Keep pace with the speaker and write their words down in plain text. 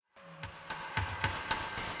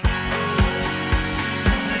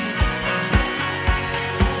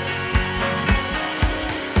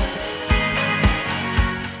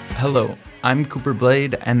Hello, I'm Cooper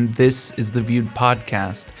Blade, and this is the Viewed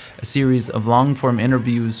Podcast, a series of long-form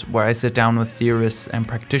interviews where I sit down with theorists and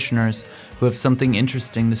practitioners who have something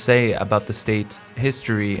interesting to say about the state,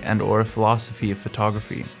 history, and/or philosophy of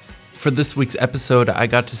photography. For this week's episode, I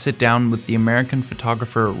got to sit down with the American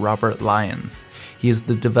photographer Robert Lyons. He is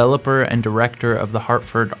the developer and director of the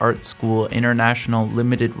Hartford Art School International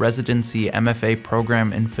Limited Residency MFA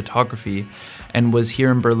program in photography and was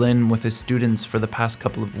here in Berlin with his students for the past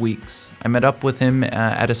couple of weeks. I met up with him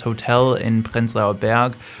at his hotel in Prenzlauer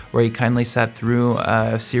Berg, where he kindly sat through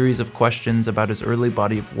a series of questions about his early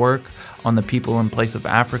body of work on the people and place of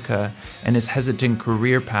Africa and his hesitant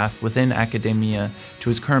career path within academia to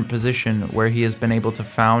his current position, where he has been able to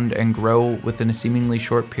found and grow within a seemingly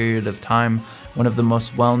short period of time one of the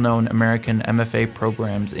most well-known American MFA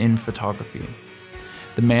programs in photography.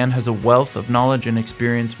 The man has a wealth of knowledge and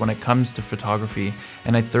experience when it comes to photography,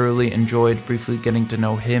 and I thoroughly enjoyed briefly getting to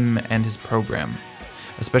know him and his program.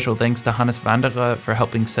 A special thanks to Hannes Wanderer for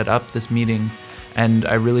helping set up this meeting, and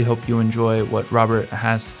I really hope you enjoy what Robert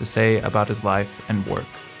has to say about his life and work.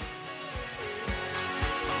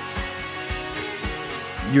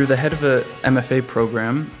 You're the head of a MFA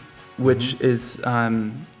program, which is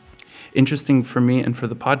interesting for me and for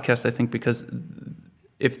the podcast, I think, because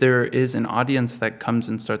if there is an audience that comes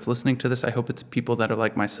and starts listening to this, I hope it's people that are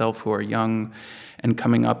like myself who are young and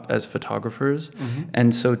coming up as photographers. Mm-hmm.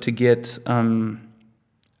 And so to get,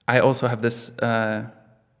 I also have this,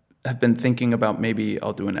 have been thinking about maybe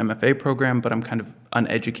I'll do an MFA program, but I'm kind of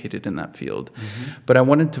uneducated in that field. Mm-hmm. But I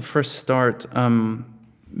wanted to first start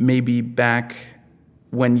maybe back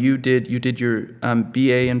when you did your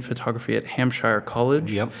BA in photography at Hampshire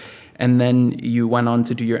College. Yep. And then you went on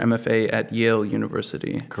to do your MFA at Yale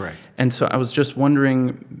University. Correct. And so I was just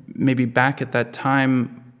wondering, maybe back at that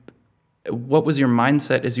time, what was your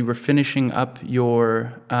mindset as you were finishing up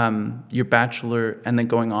your bachelor and then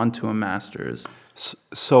going on to a master's?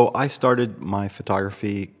 So I started my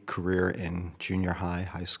photography career in junior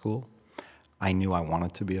high school. I knew I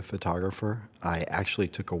wanted to be a photographer. I actually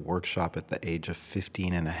took a workshop at the age of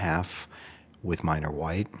 15 and a half with Minor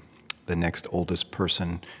White. The next oldest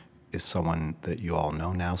person is someone that you all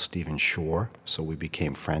know now, Stephen Shore. So we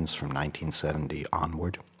became friends from 1970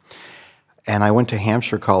 onward. And I went to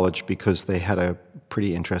Hampshire College because they had a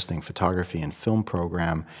pretty interesting photography and film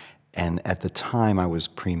program. And at the time, I was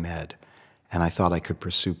pre-med. And I thought I could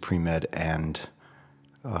pursue pre-med and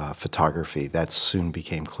photography. That soon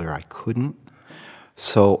became clear I couldn't.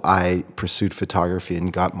 So I pursued photography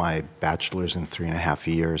and got my bachelor's in 3.5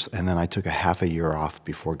 years, and then I took a half a year off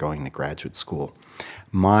before going to graduate school.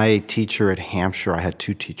 My teacher at Hampshire, I had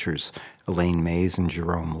two teachers, Elaine Mays and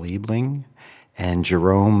Jerome Liebling, and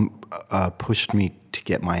Jerome pushed me to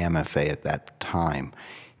get my MFA at that time.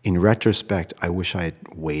 In retrospect, I wish I had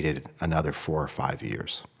waited another 4 or 5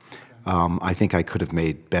 years. I think I could have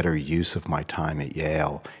made better use of my time at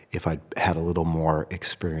Yale if I'd had a little more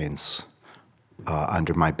experience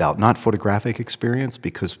under my belt. Not photographic experience,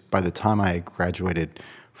 because by the time I graduated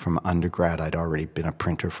from undergrad, I'd already been a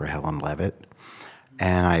printer for Helen Levitt,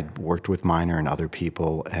 and I'd worked with Minor and other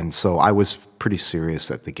people, and so I was pretty serious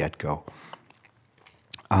at the get-go.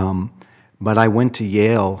 But I went to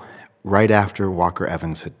Yale right after Walker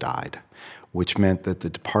Evans had died, which meant that the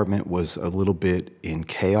department was a little bit in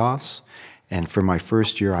chaos, and for my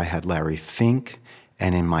first year, I had Larry Fink,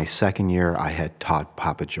 and in my second year, I had Todd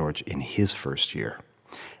Papageorge in his first year.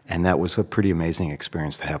 And that was a pretty amazing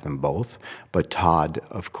experience to have them both. But Todd,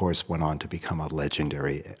 of course, went on to become a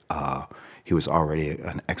legendary, he was already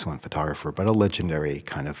an excellent photographer, but a legendary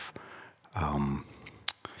kind of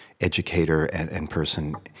educator and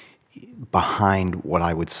person behind what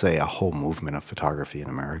I would say a whole movement of photography in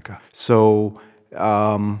America. So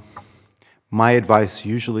my advice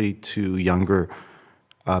usually to younger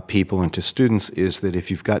people and to students is that if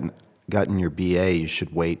you've gotten your BA, you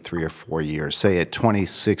should wait 3 or 4 years. Say at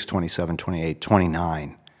 26, 27, 28,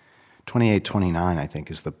 29. 28, 29, I think,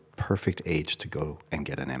 is the perfect age to go and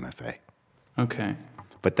get an MFA. Okay.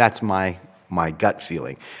 But that's my gut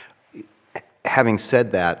feeling. Having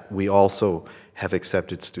said that, we also have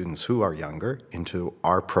accepted students who are younger into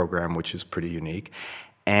our program, which is pretty unique.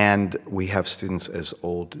 And we have students as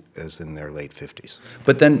old as in their late 50s.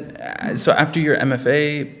 But then, so after your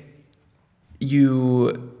MFA,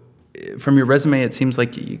 from your resume, it seems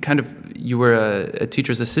like you were a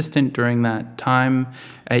teacher's assistant during that time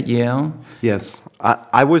at Yale. Yes.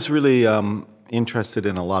 I was really interested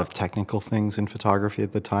in a lot of technical things in photography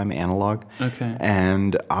at the time, analog. Okay.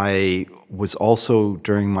 And I was also,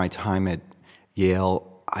 during my time at Yale,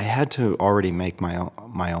 I had to already make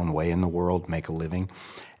my own way in the world, make a living.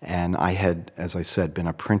 And I had, as I said, been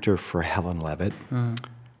a printer for Helen Levitt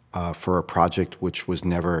for a project which was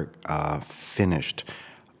never finished.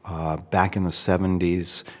 Back in the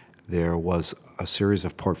 70s, there was a series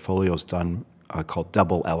of portfolios done called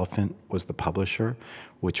Double Elephant was the publisher,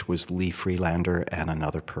 which was Lee Freelander and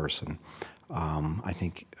another person.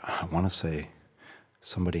 I want to say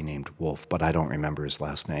somebody named Wolf, but I don't remember his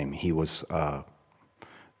last name. He was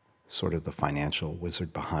sort of the financial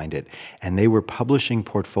wizard behind it. And they were publishing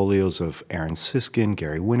portfolios of Aaron Siskin,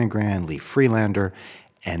 Gary Winogrand, Lee Freelander,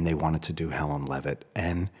 and they wanted to do Helen Levitt.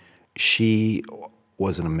 And she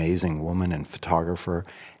was an amazing woman and photographer,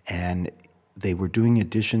 and they were doing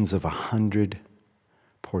editions of 100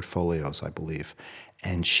 portfolios, I believe.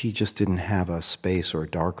 And she just didn't have a space or a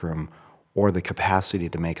darkroom or the capacity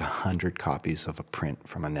to make 100 copies of a print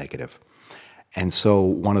from a negative. And so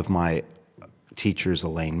one of my teachers,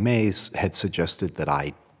 Elaine Mays, had suggested that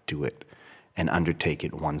I do it and undertake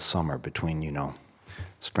it one summer between,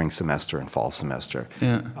 spring semester and fall semester.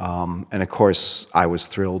 Yeah. And of course, I was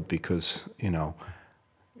thrilled because,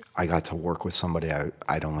 I got to work with somebody.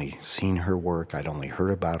 I'd only seen her work. I'd only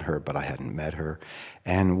heard about her, but I hadn't met her.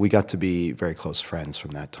 And we got to be very close friends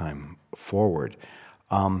from that time forward.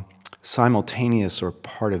 Simultaneous or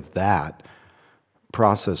part of that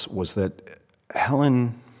process was that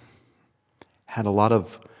Helen had a lot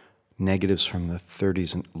of negatives from the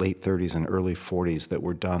 30s and late 30s and early 40s that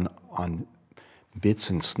were done on bits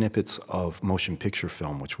and snippets of motion picture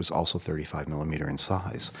film, which was also 35 millimeter in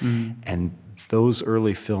size. Mm-hmm. And those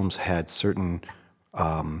early films had certain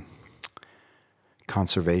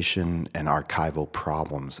conservation and archival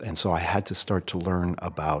problems. And so I had to start to learn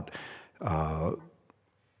about,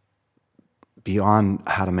 beyond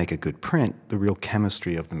how to make a good print, the real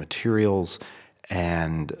chemistry of the materials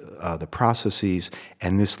and the processes.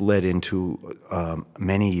 And this led into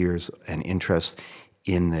many years and interest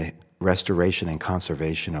in the restoration and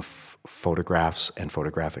conservation of photographs and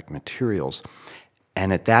photographic materials.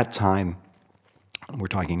 And at that time, we're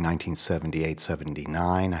talking 1978,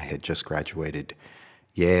 79, I had just graduated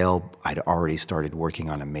Yale. I'd already started working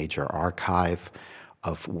on a major archive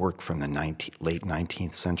of work from the late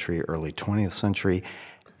 19th century, early 20th century,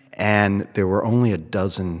 and there were only a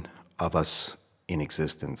dozen of us in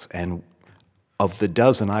existence. And of the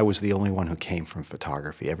dozen, I was the only one who came from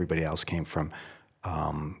photography. Everybody else came from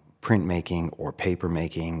printmaking or paper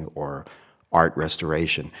making or art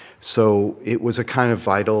restoration. So it was a kind of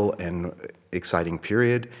vital and exciting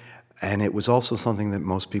period, and it was also something that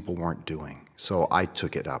most people weren't doing. So I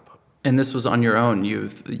took it up. And this was on your own. You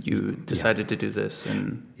decided to do this,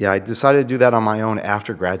 and I decided to do that on my own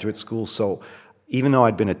after graduate school. So even though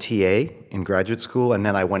I'd been a TA in graduate school, and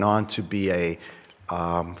then I went on to be a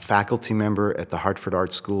faculty member at the Hartford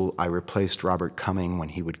Art School, I replaced Robert Cumming when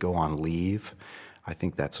he would go on leave. I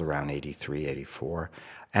think that's around 83, 84.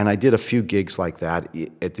 And I did a few gigs like that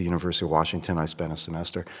at the University of Washington. I spent a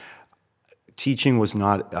semester. Teaching was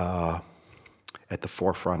not at the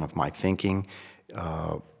forefront of my thinking.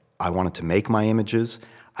 I wanted to make my images.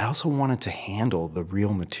 I also wanted to handle the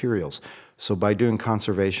real materials. So by doing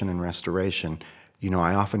conservation and restoration,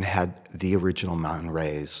 I often had the original Man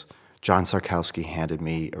Rays. John Sarkowski handed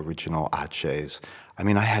me original Aches. I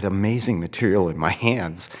had amazing material in my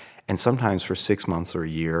hands, and sometimes for 6 months or a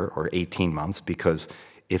year or 18 months, because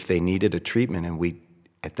if they needed a treatment, and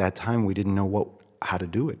at that time we didn't know how to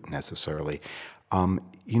do it necessarily.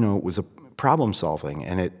 It was a problem solving,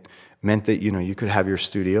 and it meant that you could have your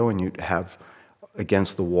studio and you'd have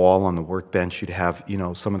against the wall on the workbench, you'd have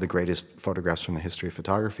some of the greatest photographs from the history of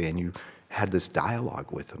photography, and you had this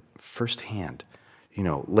dialogue with them firsthand,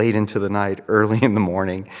 late into the night, early in the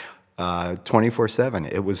morning, 24/7.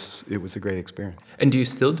 It was a great experience. And do you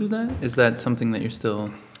still do that? Is that something that you're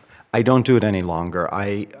still? I don't do it any longer.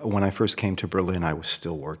 When I first came to Berlin, I was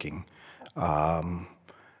still working.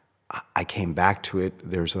 I came back to it.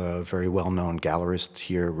 There's a very well-known gallerist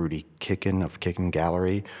here, Rudy Kicken of Kicken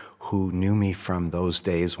Gallery, who knew me from those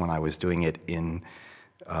days when I was doing it in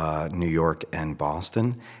New York and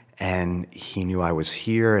Boston. And he knew I was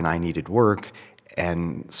here and I needed work.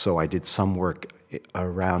 And so I did some work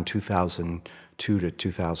around 2002 to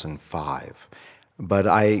 2005. But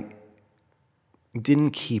I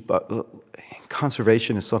didn't keep up.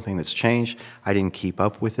 Conservation is something that's changed. I didn't keep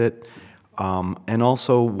up with it. And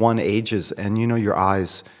also one ages, and your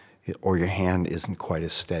eyes or your hand isn't quite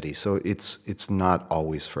as steady. So it's not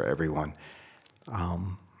always for everyone.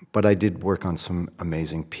 But I did work on some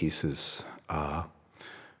amazing pieces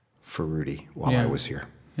for Rudy while I was here.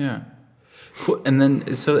 Yeah. Cool. And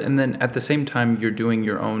then at the same time, you're doing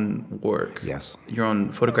your own work. Yes. Your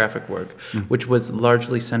own photographic work, which was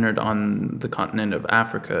largely centered on the continent of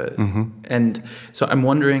Africa. And so I'm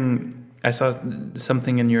wondering, I saw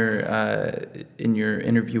something in your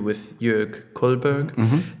interview with Jörg Kohlberg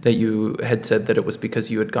that you had said that it was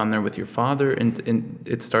because you had gone there with your father, and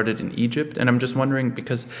it started in Egypt. And I'm just wondering,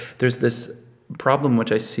 because there's this problem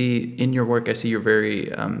which I see in your work, I see you're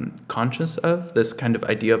very conscious of this kind of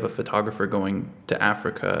idea of a photographer going to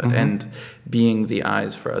Africa and being the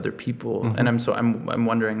eyes for other people. And I'm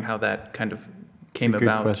wondering how that kind of came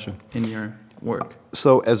about in your work.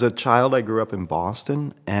 So as a child, I grew up in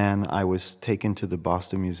Boston, and I was taken to the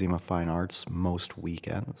Boston Museum of Fine Arts most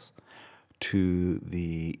weekends to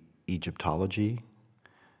the Egyptology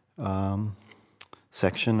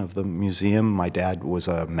section of the museum. My dad was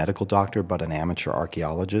a medical doctor, but an amateur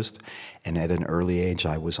archaeologist, and at an early age,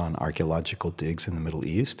 I was on archaeological digs in the Middle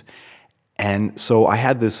East. And so I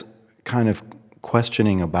had this kind of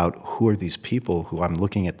questioning about who are these people who I'm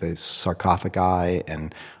looking at the sarcophagi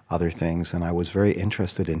and other things, and I was very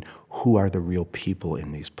interested in who are the real people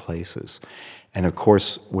in these places. And of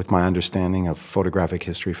course, with my understanding of photographic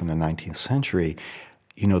history from the 19th century,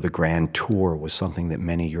 you know, the Grand Tour was something that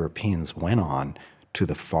many Europeans went on to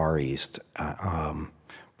the Far East,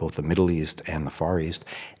 both the Middle East and the Far East,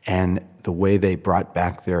 and the way they brought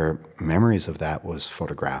back their memories of that was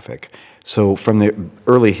photographic. So from the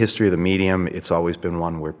early history of the medium, it's always been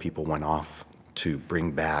one where people went off to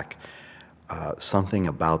bring back something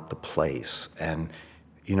about the place. And,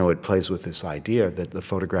 you know, it plays with this idea that the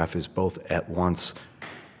photograph is both at once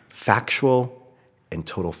factual and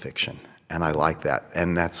total fiction. And I like that.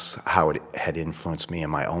 And that's how it had influenced me in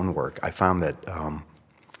my own work. I found that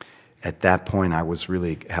at that point I was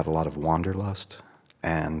really had a lot of wanderlust,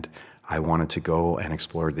 and I wanted to go and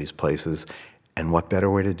explore these places. And what better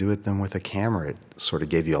way to do it than with a camera? It sort of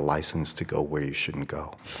gave you a license to go where you shouldn't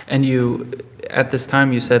go. And you, at this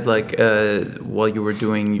time, you said like while you were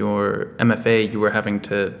doing your MFA, you were having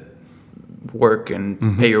to work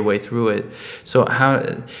and pay your way through it. So how,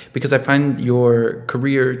 because I find your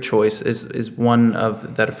career choice is one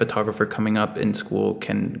of that a photographer coming up in school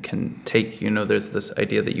can take. You know, there's this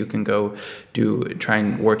idea that you can go try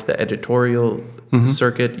and work the editorial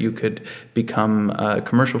circuit. You could become a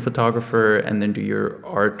commercial photographer and then do your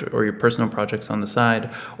art or your personal projects on the side,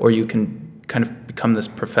 or you can kind of become this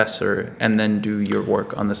professor and then do your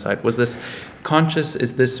work on the side. Was this conscious?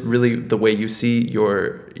 Is this really the way you see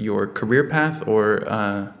your career path, or?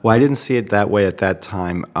 Well, I didn't see it that way at that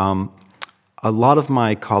time. A lot of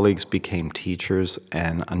my colleagues became teachers,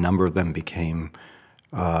 and a number of them became,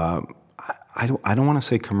 I don't want to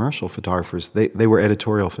say commercial photographers. They were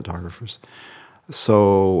editorial photographers.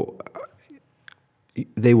 So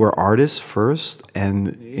they were artists first, and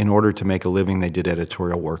in order to make a living, they did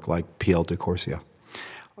editorial work like P.L. de Corsia.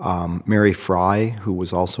 Mary Fry, who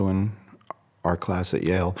was also in our class at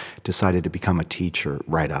Yale, decided to become a teacher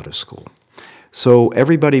right out of school. So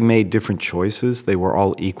everybody made different choices. They were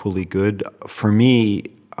all equally good. For me,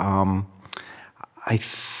 I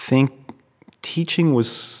think teaching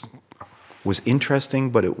was interesting,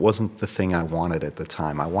 but it wasn't the thing I wanted at the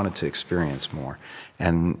time. I wanted to experience more.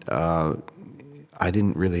 And I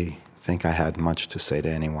didn't really think I had much to say to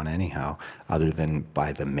anyone anyhow, other than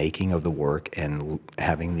by the making of the work and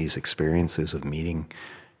having these experiences of meeting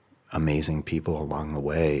amazing people along the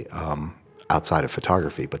way, outside of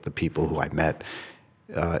photography, but the people who I met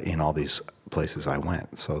in all these places I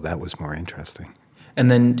went. So that was more interesting.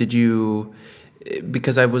 And then did you,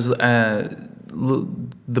 because I was, the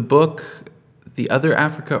book, The Other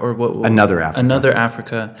Africa, or what? Another Africa. Another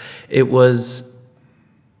Africa. It was,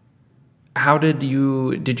 how did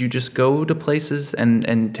you just go to places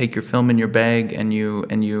and take your film in your bag and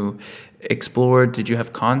you explored? Did you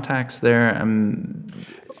have contacts there?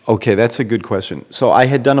 Okay, that's a good question. So I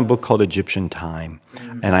had done a book called Egyptian Time,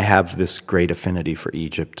 and I have this great affinity for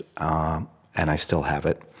Egypt, and I still have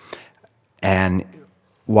it. And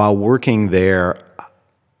while working there,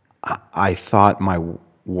 I thought my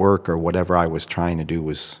work or whatever I was trying to do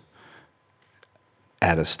was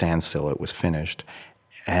at a standstill. It was finished.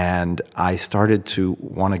 And I started to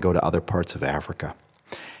want to go to other parts of Africa.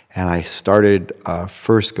 And I started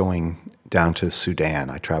first going down to Sudan.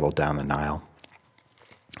 I traveled down the Nile.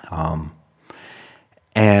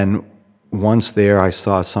 And once there, I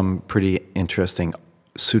saw some pretty interesting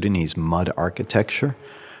Sudanese mud architecture.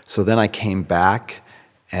 So then I came back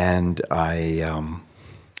and I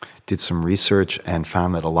did some research and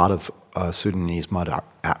found that a lot of Sudanese mud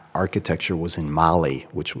architecture was in Mali,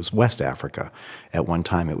 which was West Africa. At one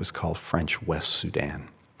time, it was called French West Sudan.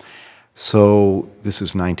 So this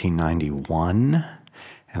is 1991,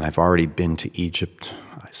 and I've already been to Egypt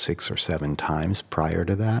 6 or 7 times prior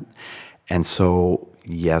to that. And so,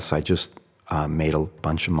 yes, I just made a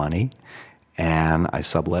bunch of money, and I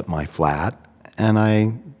sublet my flat, and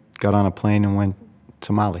I got on a plane and went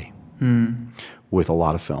to Mali with a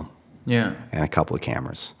lot of film Yeah. and a couple of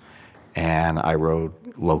cameras. And I rode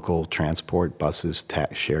local transport, buses,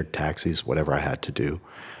 shared taxis, whatever I had to do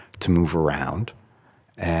to move around.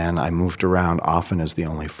 And I moved around often as the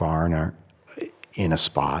only foreigner in a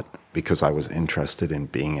spot because I was interested in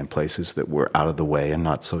being in places that were out of the way and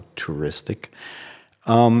not so touristic.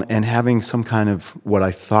 And having some kind of what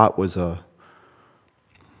I thought was a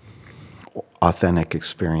authentic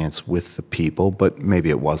experience with the people, but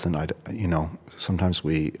maybe it wasn't. Sometimes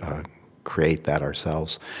we create that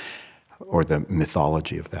ourselves, or the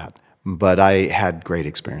mythology of that. But I had great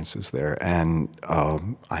experiences there, and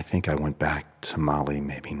I think I went back to Mali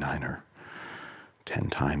maybe 9 or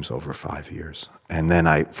 10 times over 5 years. And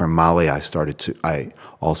then from Mali, I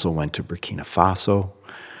also went to Burkina Faso.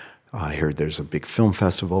 I heard there's a big film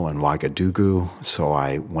festival in Ouagadougou, so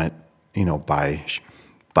I went, by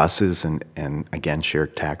buses and again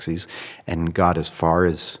shared taxis, and got as far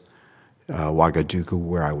as Ouagadougou,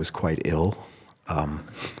 where I was quite ill.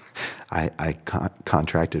 I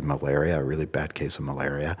contracted malaria, a really bad case of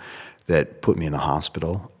malaria, that put me in the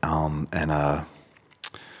hospital. And a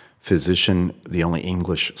physician, the only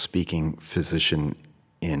English-speaking physician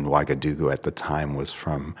in Ouagadougou at the time, was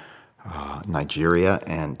from Nigeria,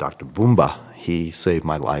 and Dr. Bumba. He saved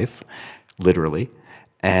my life, literally,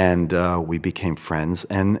 and we became friends.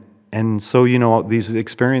 And so, these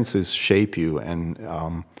experiences shape you, and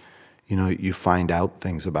you find out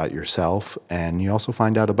things about yourself, and you also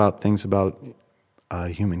find out about things about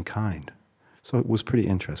humankind. So it was pretty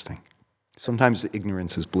interesting. Sometimes the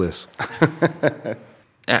ignorance is bliss.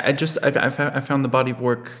 I found the body of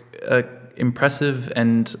work impressive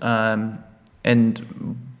and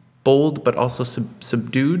bold, but also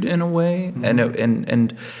subdued in a way. Mm-hmm.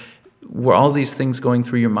 And were all these things going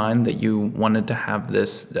through your mind that you wanted to have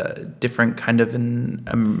this different kind of an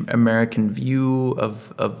American view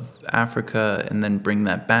of Africa, and then bring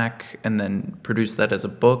that back and then produce that as a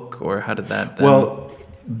book? Or how did that then... Well,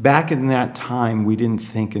 back in that time, we didn't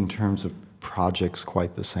think in terms of projects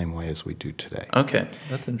quite the same way as we do today. Okay,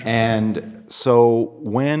 that's interesting. And so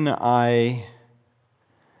when I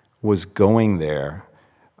was going there,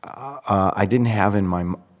 I didn't have in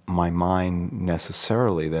my mind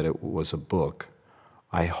necessarily that it was a book.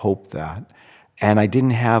 I hoped that. And I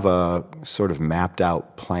didn't have a sort of mapped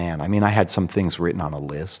out plan. I mean, I had some things written on a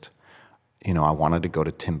list. I wanted to go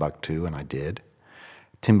to Timbuktu, and I did.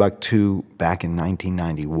 Timbuktu back in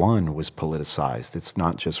 1991 was politicized. It's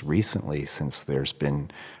not just recently, since there's been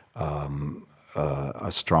a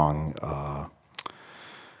strong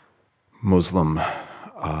Muslim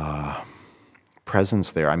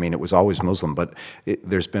presence there. I mean, it was always Muslim, but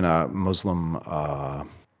there's been a Muslim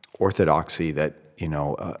orthodoxy that,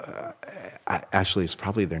 actually it's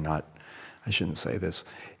probably they're not, I shouldn't say this.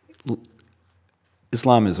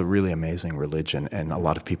 Islam is a really amazing religion, and a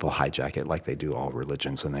lot of people hijack it like they do all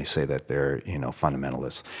religions, and they say that they're,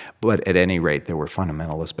 fundamentalists. But at any rate, there were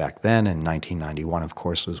fundamentalists back then, and 1991, of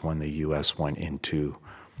course, was when the U.S. went into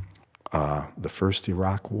the first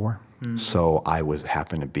Iraq War. Mm-hmm. So I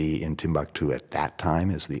happened to be in Timbuktu at that time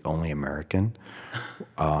as the only American,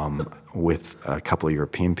 with a couple of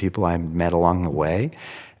European people I met along the way.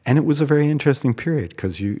 And it was a very interesting period,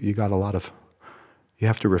 because you got you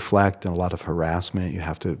have to reflect, and a lot of harassment. You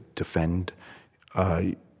have to defend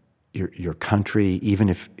your country, even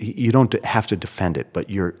if you don't have to defend it, but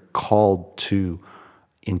you're called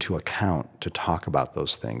into account to talk about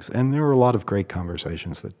those things. And there were a lot of great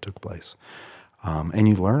conversations that took place. And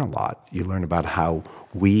you learn a lot. You learn about how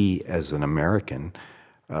we, as an American,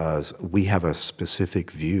 we have a specific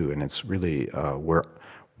view, and it's really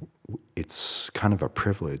it's kind of a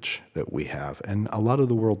privilege that we have, and a lot of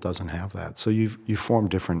the world doesn't have that. So you form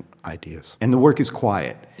different ideas, and the work is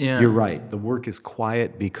quiet. Yeah. You're right. The work is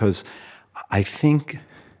quiet because I think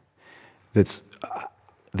that's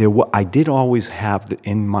I did always have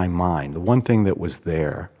in my mind, the one thing that was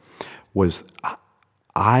there was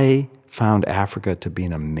I found Africa to be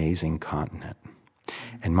an amazing continent,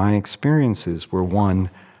 and my experiences were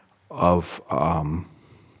one of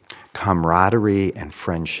camaraderie and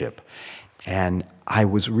friendship. And I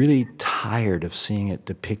was really tired of seeing it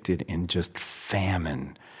depicted in just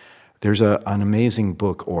famine. There's an amazing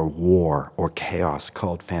book, or war, or chaos,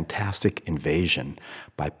 called Fantastic Invasion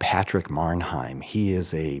by Patrick Marnheim. He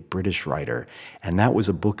is a British writer, and that was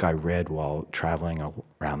a book I read while traveling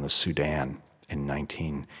around the Sudan in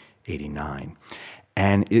 1980 1989.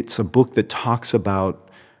 And it's a book that talks about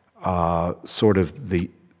sort of the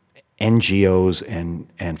NGOs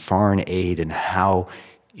and foreign aid and how,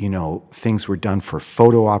 things were done for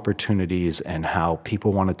photo opportunities and how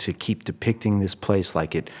people wanted to keep depicting this place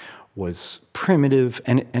like it was primitive.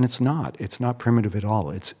 And it's not. It's not primitive at all.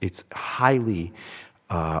 It's highly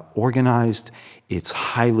organized. It's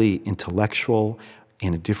highly intellectual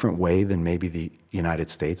in a different way than maybe the United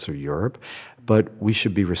States or Europe. But we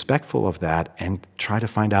should be respectful of that and try to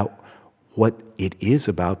find out what it is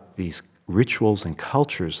about these rituals and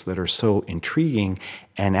cultures that are so intriguing,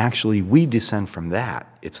 and actually we descend from that.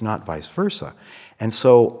 It's not vice versa. And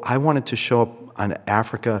so I wanted to show up on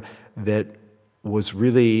Africa that was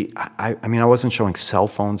really, I wasn't showing cell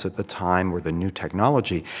phones at the time or the new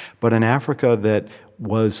technology, but an Africa that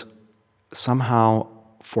was somehow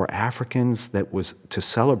for Africans, that was to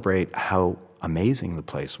celebrate how amazing the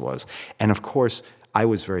place was. And of course, I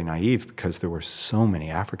was very naive because there were so many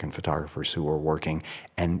African photographers who were working,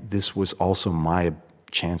 and this was also my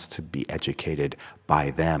chance to be educated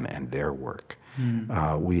by them and their work.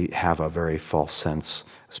 We have a very false sense,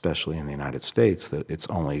 especially in the United States, that it's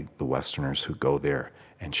only the Westerners who go there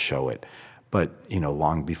and show it. But,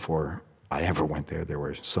 long before I ever went there, there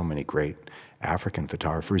were so many great African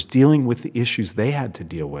photographers dealing with the issues they had to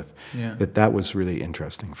deal with, that was really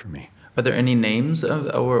interesting for me. Are there any names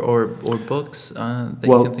or books that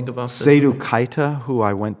you can think of? Seydou Keita, who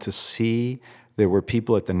I went to see. There were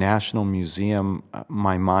people at the National Museum.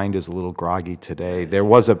 My mind is a little groggy today. There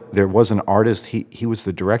was an artist. He was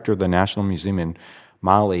the director of the National Museum in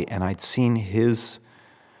Mali, and I'd seen his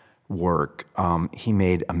work. He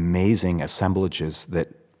made amazing assemblages that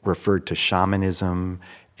referred to shamanism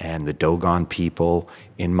and the Dogon people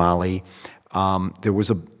in Mali. There was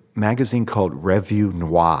a magazine called Revue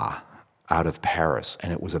Noire out of Paris,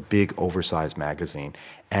 and it was a big, oversized magazine.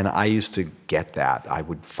 And I used to get that. I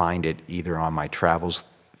would find it either on my travels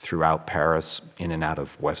throughout Paris, in and out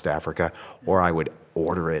of West Africa, or I would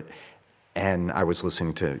order it. And I was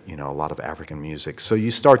listening to, a lot of African music. So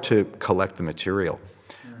you start to collect the material.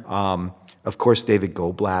 Of course, David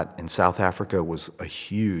Goldblatt in South Africa was a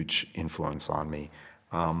huge influence on me,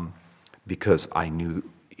 because I knew,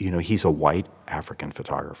 he's a white African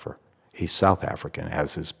photographer. He's South African,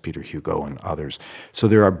 as is Peter Hugo and others. So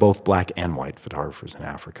there are both black and white photographers in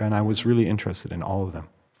Africa, and I was really interested in all of them.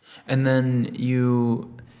 And then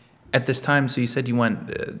you, at this time, so you said you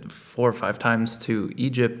went 4 or 5 times to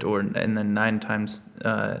Egypt, and then 9 times.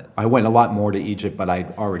 I went a lot more to Egypt, but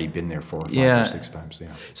I'd already been there 4 or 5 or 6 times. Yeah.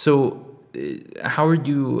 So, how are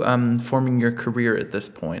you forming your career at this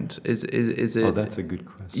point? Is it? Oh, that's a good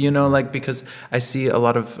question. Because I see a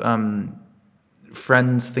lot of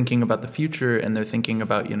friends thinking about the future, and they're thinking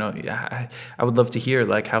about, I would love to hear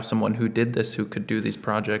how someone who did this, who could do these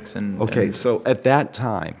projects. So at that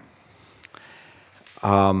time,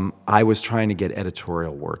 I was trying to get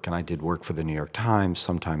editorial work, and I did work for the New York Times,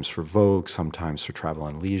 sometimes for Vogue, sometimes for Travel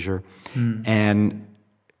and Leisure. And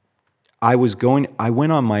I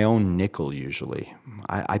went on my own nickel usually.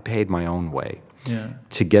 I paid my own way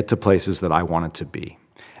to get to places that I wanted to be.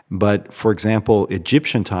 But, for example,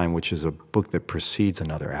 Egyptian Time, which is a book that precedes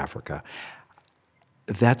Another Africa,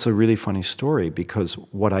 that's a really funny story, because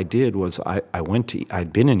what I did was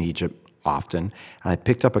I'd been in Egypt often, and I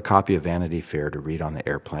picked up a copy of Vanity Fair to read on the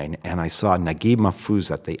airplane, and I saw Naguib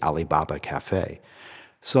Mahfouz at the Alibaba Cafe.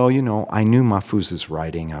 So, I knew Mahfouz's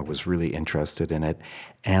writing. I was really interested in it,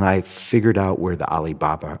 and I figured out where the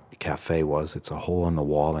Alibaba Cafe was. It's a hole in the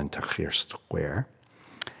wall in Tahrir Square.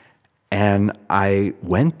 And I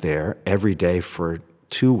went there every day for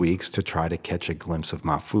 2 weeks to try to catch a glimpse of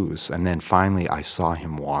Mahfouz. And then finally I saw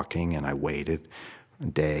him walking, and I waited a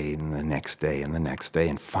day and the next day and the next day.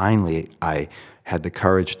 And finally I had the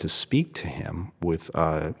courage to speak to him with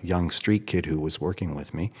a young street kid who was working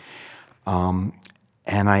with me.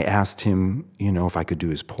 And I asked him, if I could do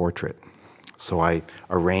his portrait. So I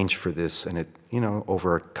arranged for this, and it,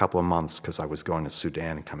 over a couple of months, because I was going to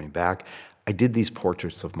Sudan and coming back, I did these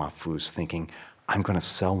portraits of Mahfouz thinking, I'm going to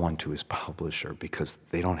sell one to his publisher because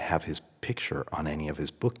they don't have his picture on any of his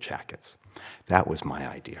book jackets. That was my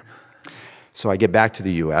idea. So I get back to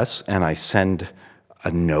the U.S. and I send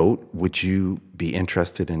a note, would you be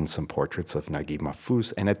interested in some portraits of Naguib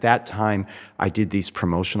Mahfouz? And at that time, I did these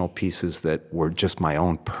promotional pieces that were just my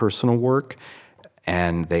own personal work,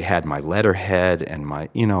 and they had my letterhead and my,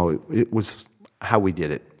 it was how we did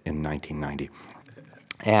it in 1990.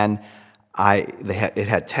 And it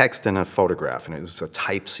had text and a photograph, and it was a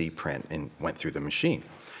Type C print, and went through the machine.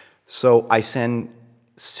 So I send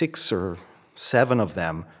 6 or 7 of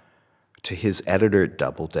them to his editor at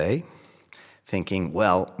Doubleday. thinking,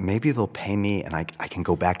 well, maybe they'll pay me and I can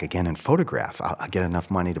go back again and photograph. I'll get enough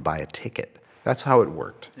money to buy a ticket. That's how it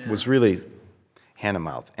worked. Yeah. It was really hand to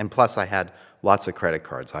mouth. And plus I had lots of credit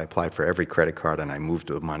cards. I applied for every credit card and I moved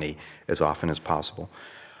the money as often as possible.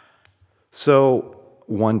 So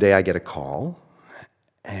one day I get a call,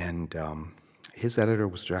 and his editor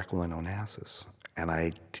was Jacqueline Onassis. And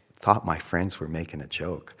I thought my friends were making a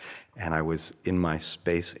joke. And I was in my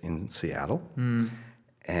space in Seattle,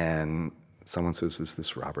 and someone says, "Is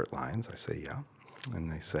this Robert Lyons?" I say, "Yeah."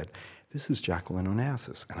 And they said, "This is Jacqueline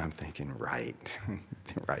Onassis." And I'm thinking, right,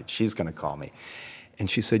 right, she's going to call me. And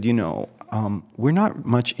she said, "We're not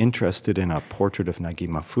much interested in a portrait of Naguib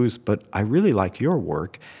Mahfouz, but I really like your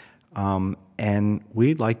work, and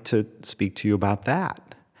we'd like to speak to you about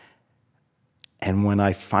that." And when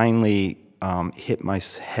I finally hit my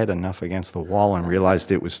head enough against the wall and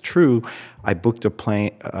realized it was true, I booked a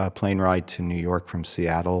plane ride to New York from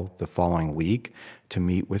Seattle the following week to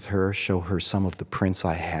meet with her, show her some of the prints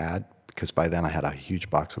I had, because by then I had a huge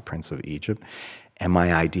box of prints of Egypt, and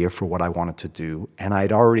my idea for what I wanted to do. And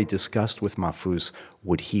I'd already discussed with Mahfouz,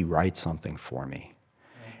 would he write something for me?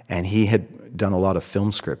 And he had done a lot of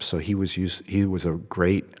film scripts, so he was a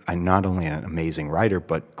great, not only an amazing writer,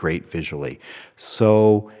 but great visually.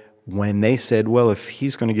 So when they said, well, if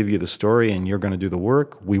he's going to give you the story and you're going to do the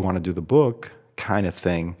work, we want to do the book kind of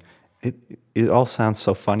thing, it all sounds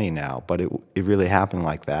so funny now, but it really happened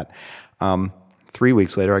like that. 3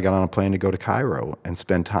 weeks later, I got on a plane to go to Cairo and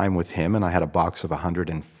spend time with him, and I had a box of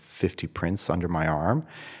 150 prints under my arm.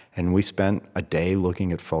 And we spent a day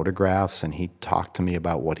looking at photographs, and he talked to me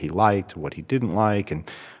about what he liked, what he didn't like, and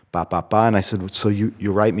And I said, "So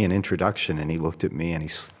you write me an introduction?" And he looked at me and he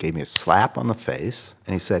gave me a slap on the face,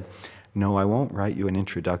 and he said, "No, I won't write you an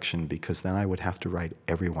introduction, because then I would have to write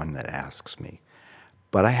everyone that asks me.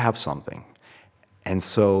 But I have something." And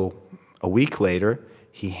so a week later,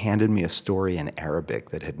 he handed me a story in Arabic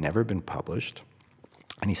that had never been published,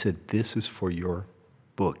 and he said, "This is for your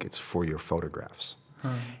book. It's for your photographs."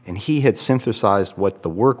 And he had synthesized what the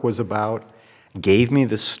work was about, gave me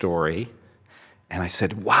the story, and I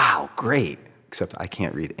said, "Wow, great," except I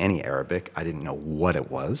can't read any Arabic. I didn't know what it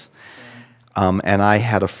was. And I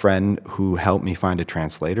had a friend who helped me find a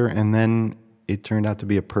translator, and then it turned out to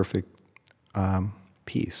be a perfect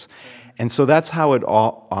piece. And so that's how it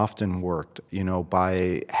often worked,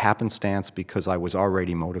 by happenstance, because I was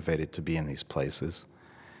already motivated to be in these places.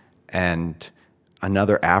 And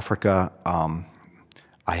another Africa,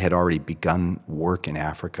 I had already begun work in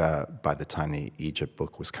Africa by the time the Egypt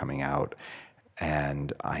book was coming out,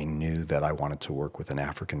 and I knew that I wanted to work with an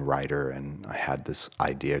African writer, and I had this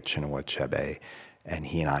idea, Chinua Achebe, and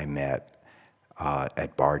he and I met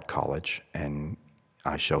at Bard College, and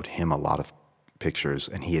I showed him a lot of pictures,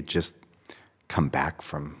 and he had just come back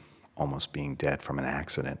from almost being dead from an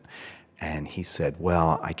accident, and he said,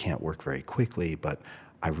 "Well, I can't work very quickly, but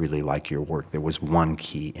I really like your work." There was one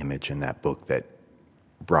key image in that book that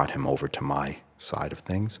brought him over to my side of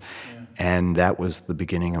things. Yeah. And that was the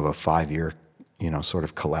beginning of a 5-year, sort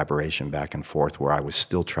of collaboration back and forth, where I was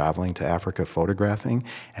still traveling to Africa photographing,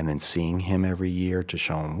 and then seeing him every year to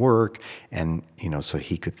show him work, and, so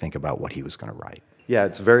he could think about what he was going to write. Yeah,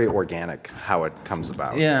 it's very organic how it comes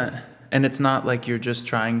about. Yeah, and it's not like you're just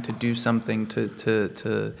trying to do something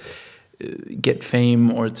to get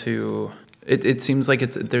fame or to... It seems like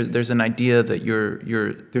there's an idea that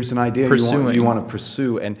you're there's an idea pursuing. you want to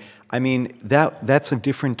pursue, and I mean that's a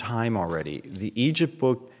different time already. The Egypt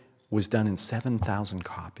book was done in 7,000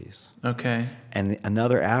 copies. Okay. And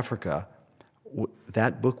Another Africa,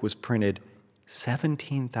 that book was printed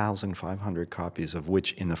 17,500 copies, of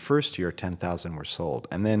which in the first year 10,000 were sold,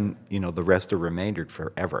 and then the rest are remaindered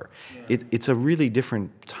forever. Yeah. It's a really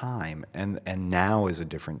different time, and now is a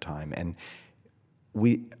different time, and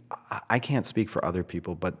I can't speak for other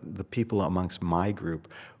people, but the people amongst my group,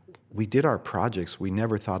 we did our projects. We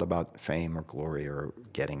never thought about fame or glory or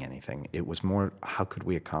getting anything. It was more, how could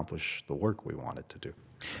we accomplish the work we wanted to do?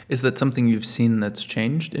 Is that something you've seen that's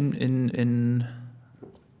changed in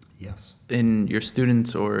Yes, in your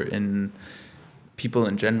students or in people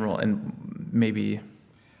in general, and maybe?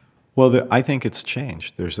 Well, I think it's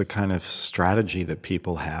changed. There's a kind of strategy that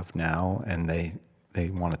people have now, and they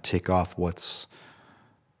want to tick off what's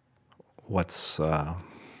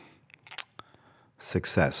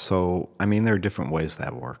success. So, I mean, there are different ways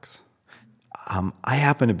that works. I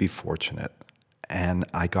happen to be fortunate, and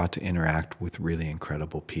I got to interact with really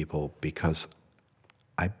incredible people because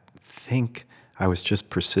I think I was just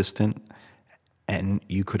persistent, and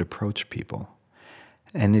you could approach people.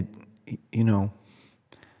 And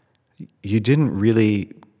you didn't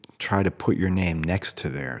really try to put your name next to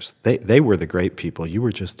theirs. They were the great people. You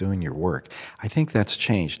were just doing your work. I think that's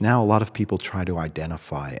changed. Now a lot of people try to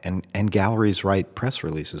identify, and galleries write press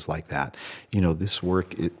releases like that. This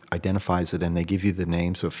work, it identifies it, and they give you the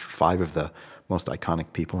names of 5 of the most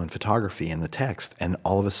iconic people in photography in the text. And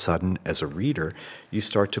all of a sudden, as a reader, you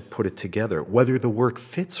start to put it together. Whether the work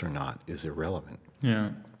fits or not is irrelevant.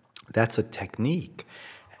 Yeah. That's a technique.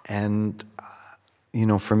 And,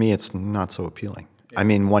 for me, it's not so appealing. Yeah. I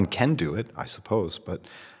mean, one can do it, I suppose, but,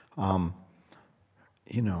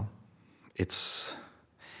 it's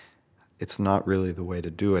not really the way to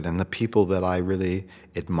do it. And the people that I really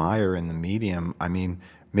admire in the medium, I mean,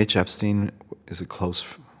 Mitch Epstein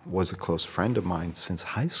was a close friend of mine since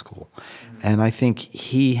high school. Mm-hmm. And I think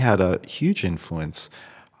he had a huge influence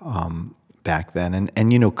back then.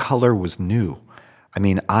 And color was new. I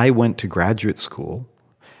mean, I went to graduate school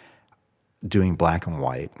doing black and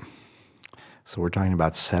white. So we're talking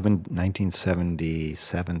about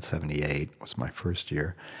 1977, 78 was my first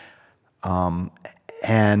year.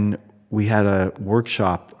 And we had a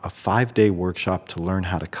workshop, a 5-day workshop to learn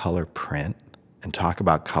how to color print and talk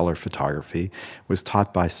about color photography. It was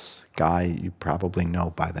taught by a guy you probably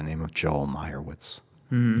know by the name of Joel Meyerowitz,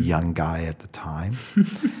 young guy at the time,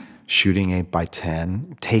 shooting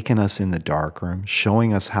 8x10, taking us in the darkroom,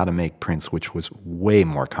 showing us how to make prints, which was way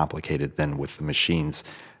more complicated than with the machines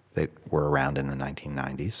that were around in the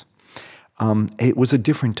 1990s. It was a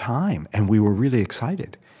different time, and we were really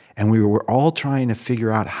excited. And we were all trying to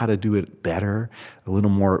figure out how to do it better, with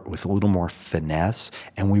a little more finesse,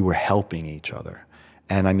 and we were helping each other.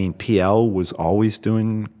 And I mean, PL was always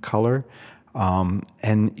doing color.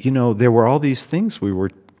 And, there were all these things we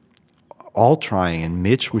were all trying. And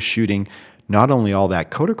Mitch was shooting not only all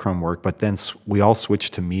that Kodachrome work, but then we all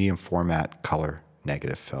switched to medium format color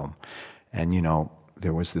negative film. And,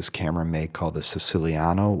 there was this camera made called the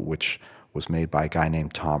Siciliano, which was made by a guy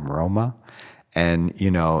named Tom Roma. And,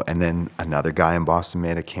 and then another guy in Boston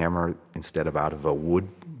made a camera, instead of out of a wood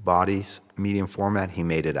body medium format, he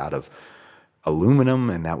made it out of aluminum,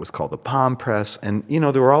 and that was called the palm press. And,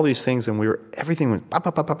 there were all these things, and everything was ba,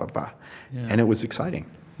 ba, ba, ba, ba, ba. Yeah. And it was exciting.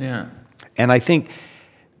 Yeah. And I think,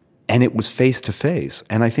 and it was face to face.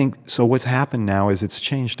 And I think, so what's happened now is it's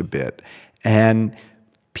changed a bit. And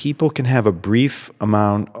people can have a brief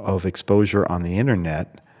amount of exposure on the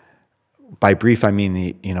internet. By brief, I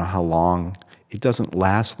mean how long. It doesn't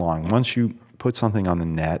last long. Once you put something on the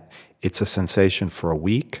net, it's a sensation for a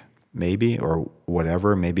week, maybe, or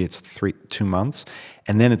whatever. Maybe it's 2 months,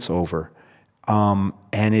 and then it's over. And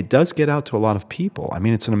it does get out to a lot of people. I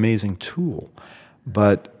mean, it's an amazing tool.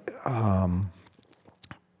 But,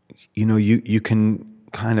 you can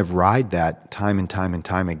kind of ride that time and time and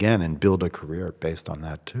time again and build a career based on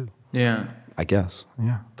that too. Yeah. I guess,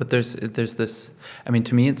 yeah. But there's this, I mean,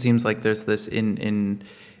 to me it seems like there's this in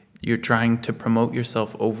you're trying to promote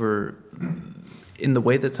yourself over, in the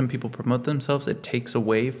way that some people promote themselves, it takes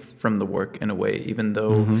away from the work in a way, even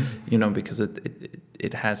though, because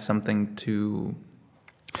it has something to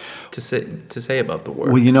say about the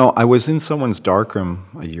work. Well, I was in someone's darkroom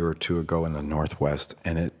a year or two ago in the Northwest,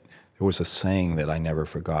 and there was a saying that I never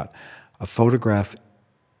forgot. A photograph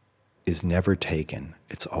is never taken,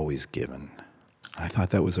 it's always given. I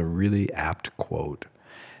thought that was a really apt quote,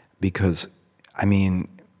 because, I mean,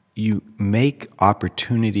 you make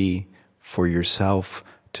opportunity for yourself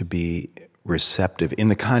to be receptive in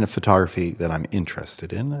the kind of photography that I'm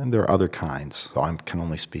interested in, and there are other kinds, so I can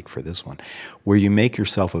only speak for this one, where you make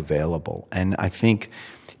yourself available. And I think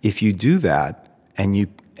if you do that, and you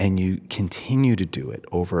continue to do it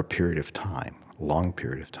over a period of time, a long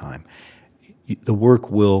period of time, the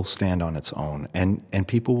work will stand on its own, and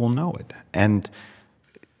people will know it. And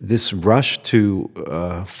this rush to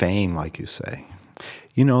fame, like you say,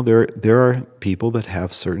 there are people that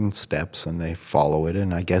have certain steps and they follow it,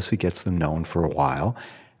 and I guess it gets them known for a while,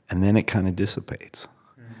 and then it kind of dissipates.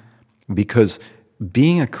 Mm-hmm. Because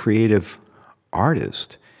being a creative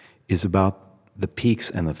artist is about the peaks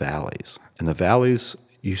and the valleys. And the valleys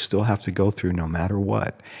you still have to go through no matter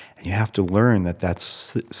what. And you have to learn that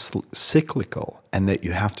that's cyclical, and that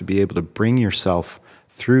you have to be able to bring yourself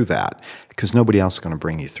through that, because nobody else is going to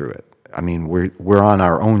bring you through it. I mean, we're on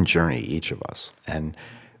our own journey, each of us, and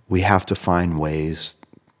we have to find ways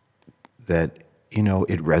that,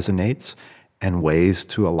 it resonates, and ways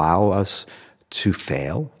to allow us to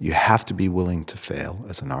fail. You have to be willing to fail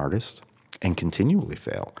as an artist, and continually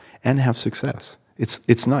fail, and have success.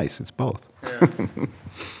 It's nice. It's both. Yeah.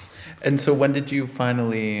 And so when did you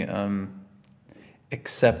finally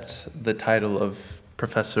accept the title of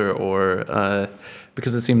professor, or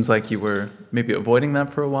because it seems like you were maybe avoiding that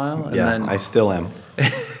for a while. And Yeah, then... I still am.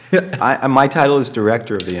 My title is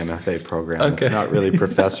director of the MFA program. Okay. It's not really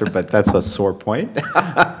professor, but that's a sore point.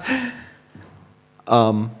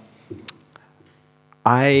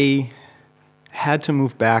 I had to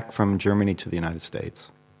move back from Germany to the United States.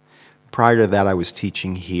 Prior to that, I was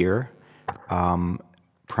teaching here,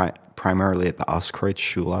 primarily at the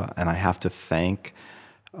Ostkreuzschule, and I have to thank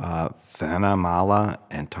Werner Mahler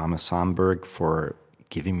and Thomas Somberg for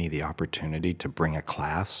giving me the opportunity to bring a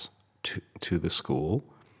class to the school.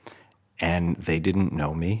 And they didn't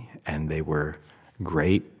know me, and they were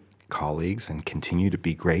great colleagues and continue to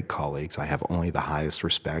be great colleagues. I have only the highest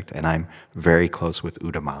respect, and I'm very close with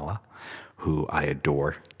Uda Mahler, who I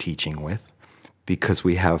adore teaching with, because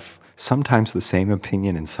we have sometimes the same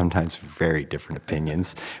opinion and sometimes very different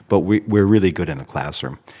opinions, but we're really good in the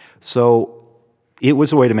classroom. So it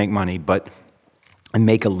was a way to make money, and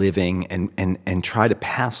make a living and try to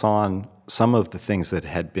pass on some of the things that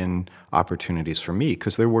had been opportunities for me,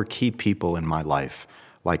 because there were key people in my life.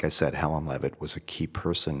 Like I said, Helen Levitt was a key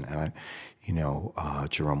person, and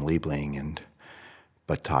Jerome Liebling,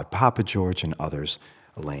 but Todd Papageorge and others,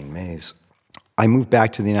 Elaine Mays. I moved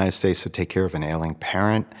back to the United States to take care of an ailing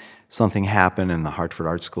parent. Something happened, and the Hartford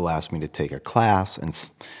Art School asked me to take a class, and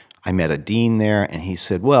I met a dean there, and he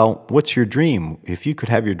said, well, what's your dream? If you could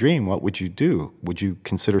have your dream, what would you do? Would you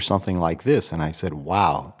consider something like this? And I said,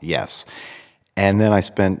 wow, yes. And then I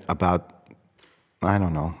spent about,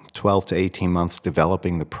 12 to 18 months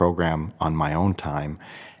developing the program on my own time.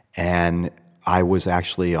 And I was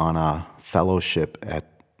actually on a fellowship at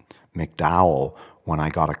McDowell when I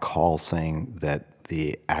got a call saying that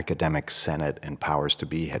the Academic Senate and Powers to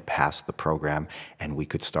Be had passed the program, and we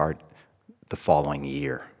could start the following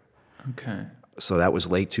year. Okay. So that was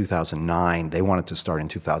late 2009. They wanted to start in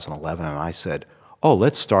 2011, and I said, oh,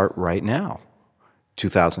 let's start right now,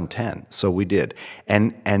 2010. So we did.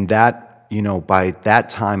 And that, by that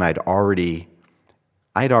time, I'd already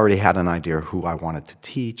had an idea of who I wanted to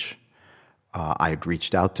teach. I had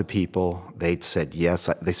reached out to people. They'd said yes.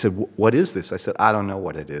 They said, what is this? I said, I don't know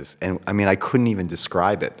what it is. And I couldn't even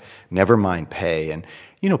describe it, never mind pay. And,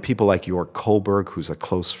 people like York Kohlberg, who's a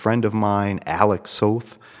close friend of mine, Alex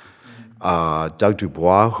Soth, Doug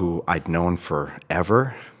Dubois, who I'd known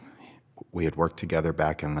forever. We had worked together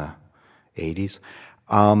back in the 80s.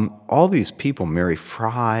 All these people, Mary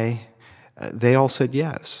Fry, they all said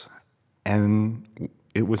yes. And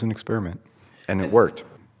it was an experiment, and it worked.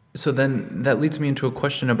 So then that leads me into a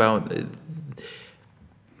question about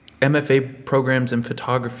MFA programs in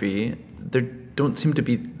photography. There don't seem to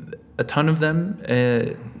be a ton of them,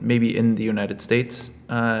 maybe in the United States,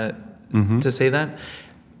 to say that.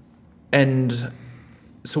 And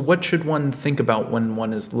so what should one think about when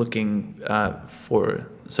one is looking for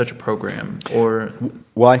such a program?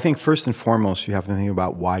 Well, I think first and foremost, you have to think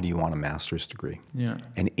about, why do you want a master's degree? Yeah.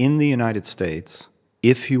 And in the United States,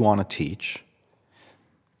 if you want to teach,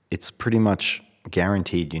 it's pretty much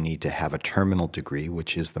guaranteed you need to have a terminal degree,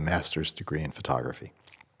 which is the master's degree in photography.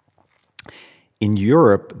 In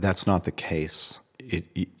Europe, that's not the case.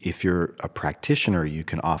 If you're a practitioner, you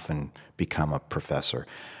can often become a professor.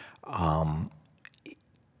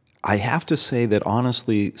 I have to say that,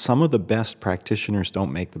 honestly, some of the best practitioners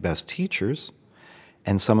don't make the best teachers,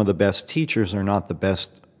 and some of the best teachers are not the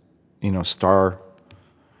best,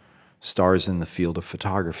 stars in the field of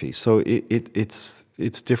photography. So it's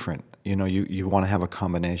different. You want to have a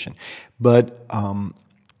combination. But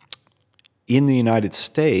in the United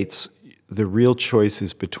States, the real choice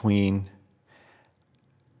is between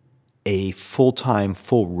a full-time,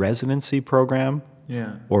 full residency program,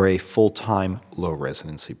 or a full-time low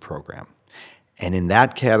residency program. And in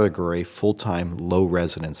that category, full-time low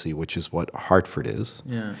residency, which is what Hartford is,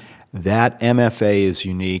 that MFA is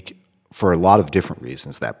unique for a lot of different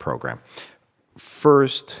reasons, that program.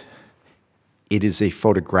 First, it is a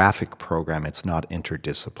photographic program. It's not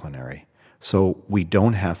interdisciplinary. So we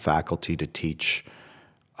don't have faculty to teach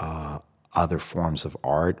other forms of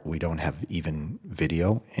art. We don't have even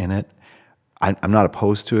video in it. I'm not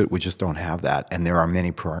opposed to it. We just don't have that. And there are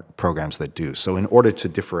many programs that do. So in order to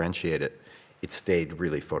differentiate it, it stayed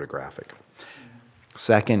really photographic.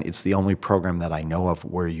 Second, it's the only program that I know of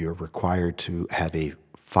where you're required to have a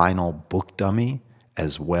final book dummy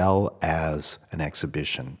as well as an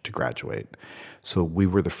exhibition to graduate. So we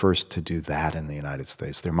were the first to do that in the United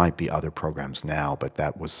States. There might be other programs now, but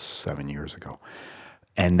that was 7 years ago.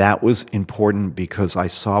 And that was important because I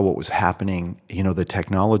saw what was happening. The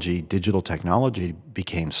technology, digital technology,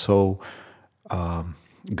 became so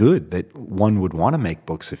good that one would want to make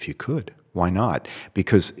books if you could. Why not?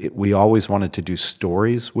 Because we always wanted to do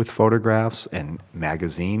stories with photographs and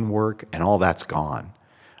magazine work, and all that's gone.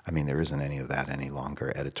 I mean, there isn't any of that any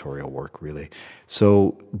longer, editorial work, really.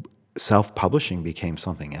 So self-publishing became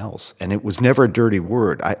something else, and it was never a dirty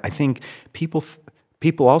word. I think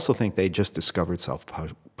people also think they just discovered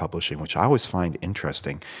self-publishing, which I always find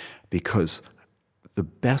interesting, because the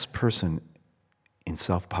best person in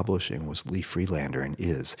self-publishing was Lee Freelander, and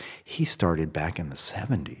is. He started back in the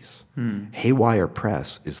 70s. Haywire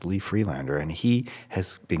Press is Lee Freelander, and he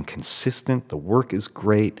has been consistent. The work is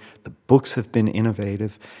great. The books have been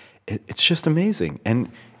innovative. It's just amazing.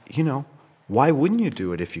 And, you know, why wouldn't you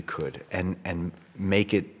do it if you could and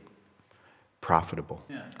make it profitable?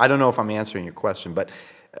 Yeah. I don't know if I'm answering your question, but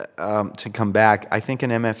to come back, I think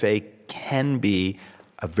an MFA can be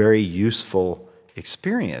a very useful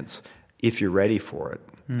experience if you're ready for it.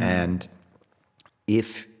 And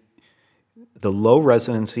if the low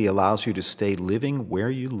residency allows you to stay living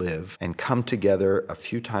where you live and come together a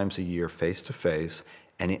few times a year face to face,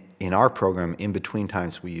 and in our program, in between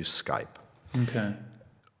times, we use Skype. Okay.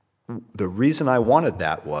 The reason I wanted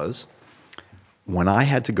that was when I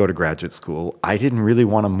had to go to graduate school, I didn't really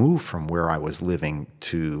want to move from where I was living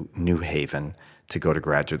to New Haven to go to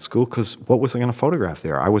graduate school, because what was I going to photograph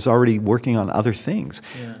there? I was already working on other things.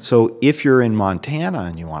 Yeah. So if you're in Montana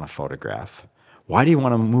and you want to photograph, why do you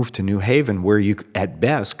want to move to New Haven, where you, at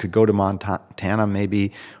best, could go to Montana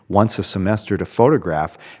maybe once a semester to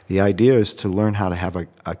photograph? The idea is to learn how to have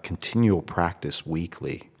a continual practice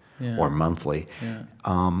weekly or monthly. Yeah.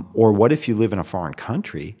 Or what if you live in a foreign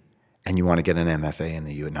country and you want to get an MFA in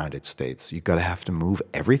the United States? You've got to have to move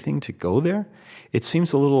everything to go there? It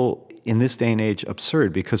seems a little, in this day and age,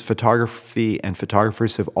 absurd, because photography and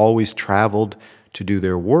photographers have always traveled to do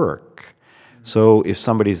their work. So if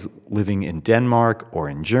somebody's living in Denmark or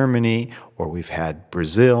in Germany, or we've had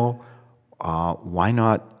Brazil, why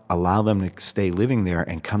not allow them to stay living there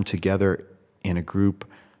and come together in a group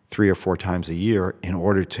 3 or 4 times a year in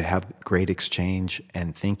order to have great exchange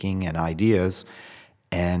and thinking and ideas,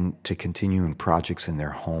 and to continue in projects in their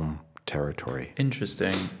home territory.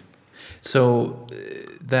 Interesting. So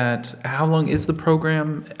how long is the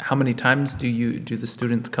program? How many times do the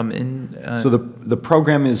students come in? So the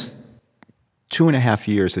program is 2.5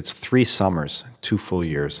 years. It's 3 summers, 2 full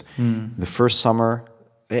years. The first summer,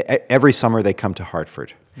 every summer they come to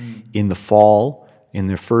Hartford. In the fall, in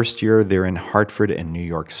their first year, they're in Hartford and New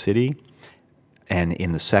York City. And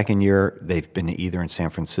in the second year, they've been either in San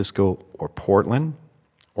Francisco or Portland,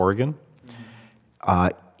 Oregon.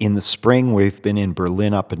 In the spring, we've been in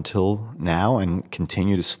Berlin up until now, and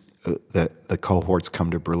continue to, the cohorts come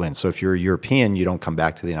to Berlin. So if you're a European, you don't come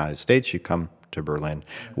back to the United States, you come to Berlin,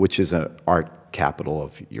 which is an art capital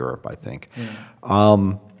of Europe, I think.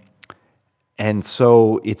 Yeah. And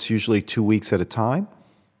so it's usually 2 weeks at a time.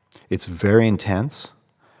 It's very intense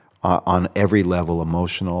on every level,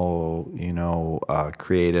 emotional,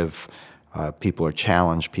 creative. People are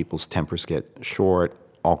challenged, people's tempers get short,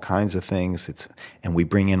 all kinds of things. And we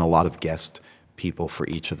bring in a lot of guest people for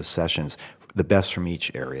each of the sessions, the best from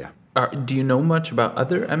each area. Do you know much about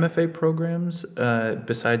other MFA programs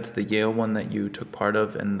besides the Yale one that you took part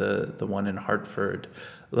of and the one in Hartford?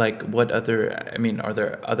 Like, what other? I mean, are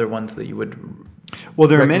there other ones that you would? Well,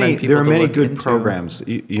 there are many good programs.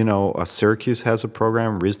 Syracuse has a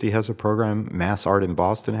program, RISD has a program, Mass Art in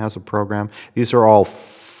Boston has a program. These are all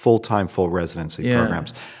full-time, full residency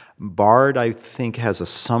programs. Bard, I think, has a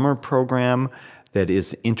summer program that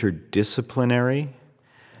is interdisciplinary.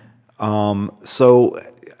 So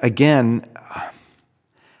again,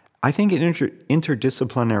 I think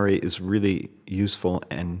interdisciplinary is really useful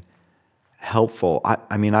and helpful.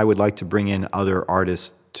 I mean, I would like to bring in other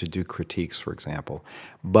artists to do critiques, for example.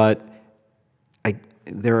 But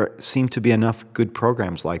there seem to be enough good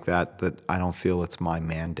programs like that I don't feel it's my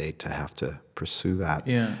mandate to have to pursue that.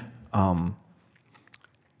 Yeah.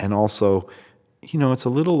 And also, it's a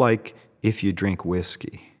little like if you drink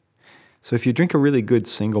whiskey. So if you drink a really good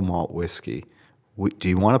single malt whiskey, do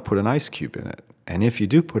you want to put an ice cube in it? And if you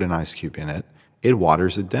do put an ice cube in it, it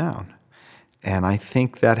waters it down. And I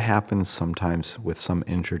think that happens sometimes with some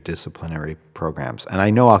interdisciplinary programs. And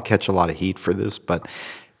I know I'll catch a lot of heat for this, but,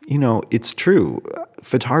 it's true.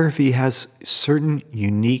 Photography has certain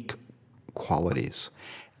unique qualities,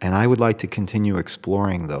 and I would like to continue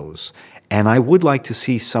exploring those. And I would like to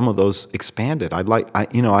see some of those expanded. I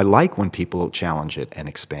like when people challenge it and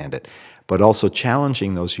expand it. But also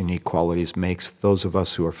challenging those unique qualities makes those of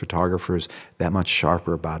us who are photographers that much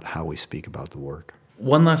sharper about how we speak about the work.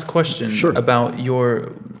 One last question about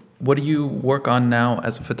what do you work on now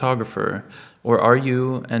as a photographer? Or are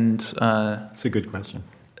you? And it's a good question.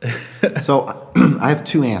 So I have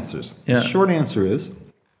two answers. Yeah. The short answer is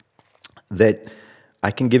that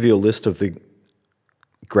I can give you a list of the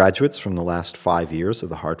graduates from the last 5 years of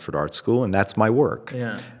the Hartford Art School, and that's my work.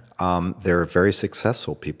 Yeah. There are very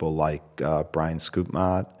successful people like Brian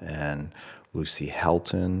Scoopmott and Lucy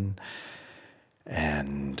Helton,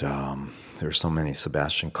 and there's so many,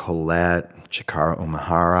 Sebastian Colette, Chikara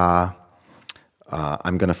Umehara.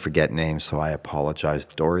 I'm going to forget names, so I apologize.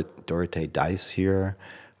 Dorothée Dice here.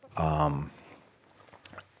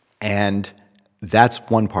 And that's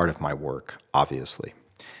one part of my work, obviously.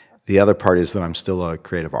 The other part is that I'm still a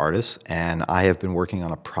creative artist, and I have been working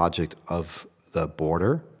on a project of the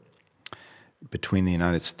border between the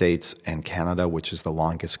United States and Canada, which is the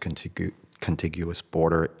longest contiguous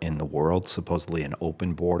border in the world, supposedly an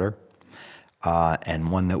open border,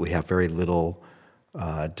 and one that we have very little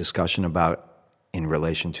discussion about in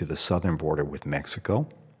relation to the southern border with Mexico.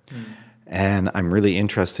 And I'm really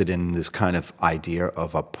interested in this kind of idea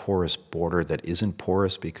of a porous border that isn't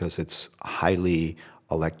porous because it's highly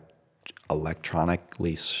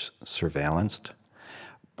electronically surveillanced,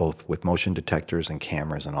 both with motion detectors and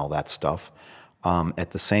cameras and all that stuff.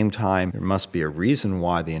 At the same time, there must be a reason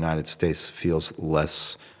why the United States feels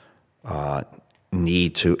less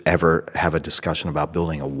need to ever have a discussion about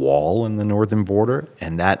building a wall in the northern border,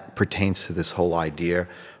 and that pertains to this whole idea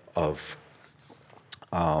of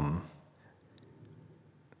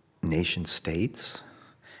nation states.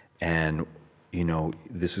 And you know,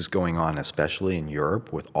 this is going on especially in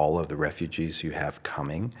Europe with all of the refugees you have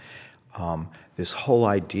coming. This whole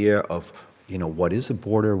idea of, you know, what is a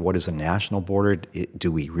border? What is a national border?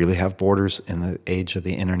 Do we really have borders in the age of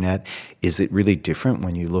the internet? Is it really different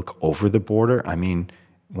when you look over the border? I mean,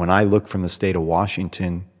 when I look from the state of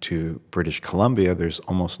Washington to British Columbia, there's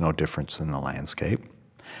almost no difference in the landscape.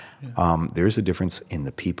 Yeah. There's a difference in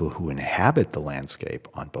the people who inhabit the landscape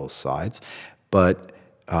on both sides, but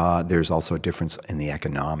there's also a difference in the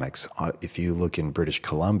economics. If you look in British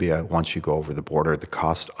Columbia, once you go over the border, the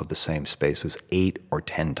cost of the same space is 8 or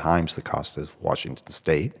 10 times the cost of Washington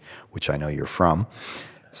State, which I know you're from.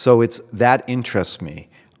 So that interests me.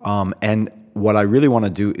 And what I really want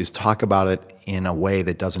to do is talk about it in a way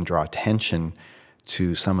that doesn't draw attention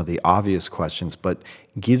to some of the obvious questions, but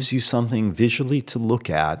gives you something visually to look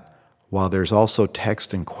at, while there's also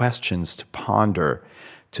text and questions to ponder,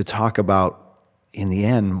 to talk about, in the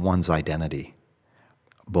end, one's identity,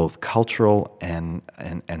 both cultural and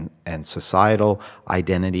societal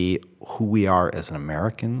identity, who we are as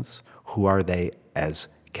Americans, who are they as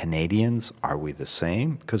Canadians, are we the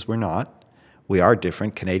same? Because we're not. We are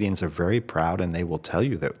different. Canadians are very proud, and they will tell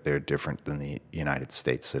you that they're different than the United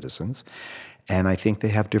States citizens. And I think they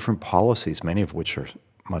have different policies, many of which are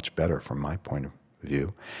much better from my point of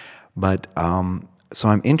view. But so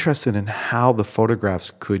I'm interested in how the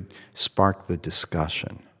photographs could spark the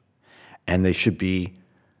discussion. And they should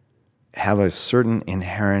have a certain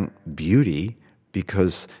inherent beauty,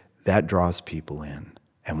 because that draws people in.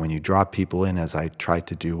 And when you draw people in, as I tried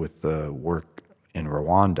to do with the work in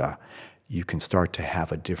Rwanda, you can start to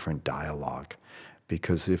have a different dialogue.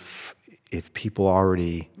 Because if people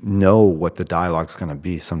already know what the dialogue's going to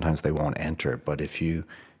be, sometimes they won't enter. But if you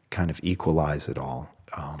kind of equalize it all,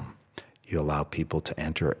 you allow people to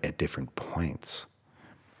enter at different points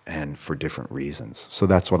and for different reasons. So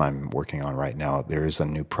that's what I'm working on right now. There is a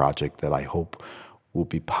new project that I hope will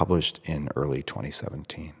be published in early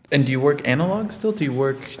 2017. And do you work analog still?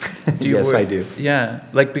 Yes, I do. Yeah,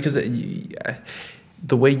 like, because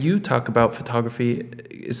the way you talk about photography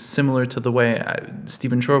is similar to the way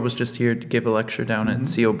Stephen Shore was just here, gave a lecture down at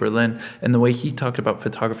CO Berlin, and the way he talked about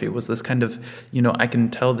photography was this kind of, you know, I can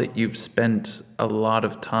tell that you've spent a lot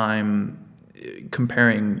of time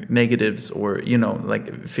comparing negatives, or, you know,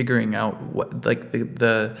 like figuring out what, like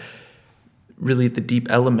the really the deep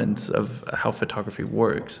elements of how photography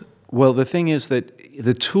works. Well, the thing is that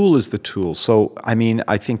the tool is the tool. So, I mean,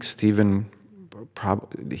 I think Stephen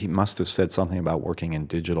he must have said something about working in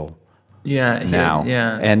digital. Now.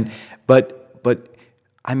 But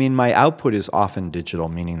I mean, my output is often digital,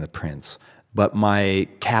 meaning the prints, but my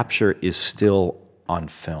capture is still on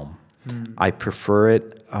film. I prefer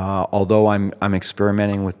it, although I'm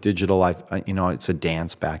experimenting with digital. It's a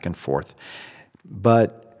dance back and forth,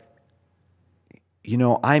 but. You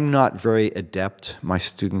know, I'm not very adept. My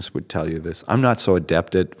students would tell you this. I'm not so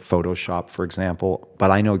adept at Photoshop, for example,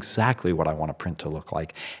 but I know exactly what I want a print to look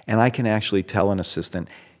like. And I can actually tell an assistant,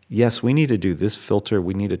 yes, we need to do this filter.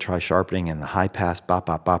 We need to try sharpening and the high pass, ba,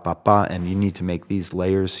 ba, ba, ba, ba, and you need to make these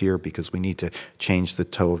layers here because we need to change the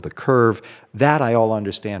toe of the curve. That I all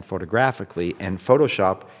understand photographically, and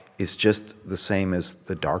Photoshop is just the same as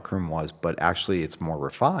the darkroom was, but actually it's more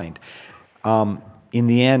refined. In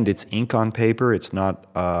the end, it's ink on paper. It's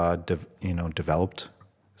not developed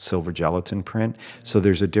silver gelatin print. So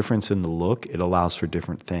there's a difference in the look. It allows for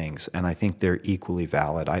different things, and I think they're equally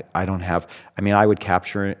valid. I would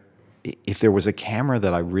capture it. If there was a camera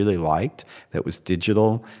that I really liked, that was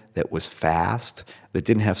digital, that was fast, that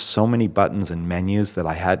didn't have so many buttons and menus that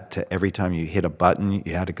I had to, every time you hit a button,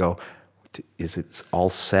 you had to go, is it all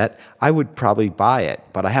set? I would probably buy it,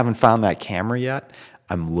 but I haven't found that camera yet.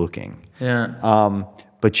 I'm looking. Yeah.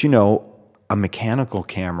 But you know, a mechanical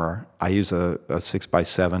camera, I use a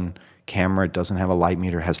 6x7 camera. It doesn't have a light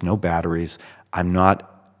meter, has no batteries. I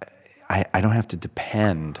don't have to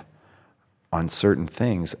depend on certain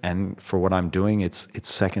things, and for what I'm doing, it's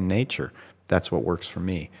second nature. That's what works for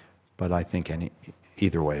me. But I think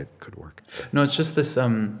either way it could work. No, it's just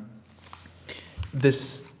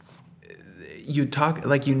this you talk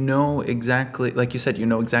like you know exactly, like you said, you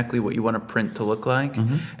know exactly what you want a print to look like,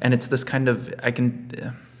 and it's this kind of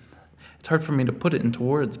it's hard for me to put it into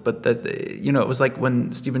words, but that, you know, it was like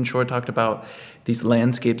when Stephen Shore talked about these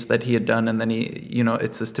landscapes that he had done, and then he, you know,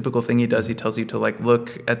 it's this typical thing he does. He tells you to like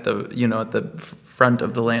look at the, you know, at the front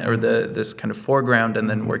of the land, or this kind of foreground,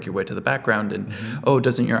 and then work your way to the background. And oh,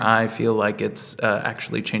 doesn't your eye feel like it's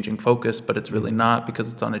actually changing focus, but it's really not,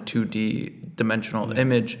 because it's on a 2D dimensional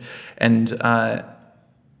image. And I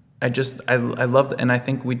love, and I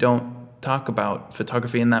think we don't talk about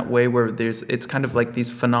photography in that way, where it's kind of like these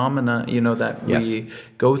phenomena, you know, that we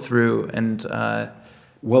go through. And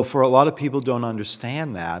well, for a lot of people don't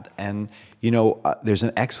understand that. And you know, there's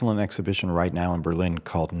an excellent exhibition right now in Berlin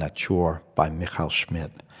called Natur by Michael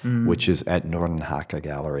Schmidt, which is at Nordenhake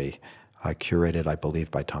Gallery, curated, I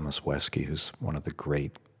believe, by Thomas Wesky, who's one of the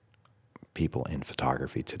great people in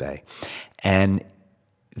photography today. And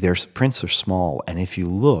their prints are small, and if you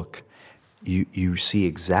look, you see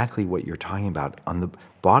exactly what you're talking about. On the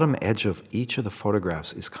bottom edge of each of the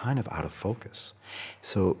photographs is kind of out of focus.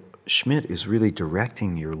 So Schmidt is really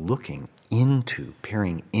directing your looking into,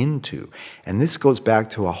 peering into. And this goes back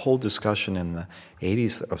to a whole discussion in the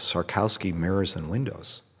 80s of Sarkowski mirrors and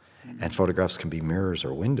windows. And photographs can be mirrors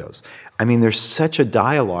or windows. I mean, there's such a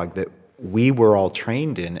dialogue that we were all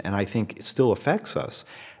trained in, and I think it still affects us.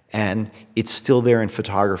 And it's still there in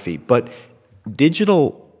photography. But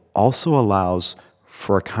digital also allows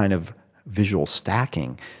for a kind of visual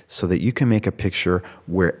stacking, so that you can make a picture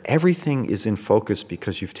where everything is in focus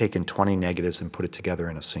because you've taken 20 negatives and put it together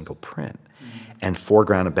in a single print. And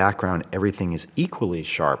foreground and background, everything is equally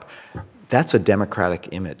sharp. That's a democratic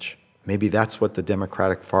image. Maybe that's what the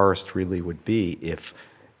democratic forest really would be if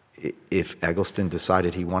Eggleston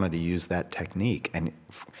decided he wanted to use that technique. And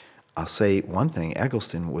I'll say one thing,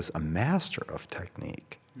 Eggleston was a master of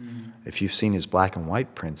technique. If you've seen his black and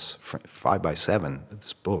white prints, 5x7,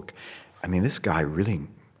 this book, I mean, this guy really,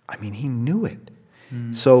 I mean, he knew it.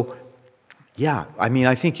 So, yeah, I mean,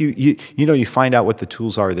 I think you know, you find out what the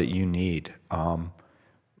tools are that you need.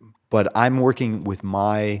 But I'm working with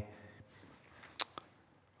my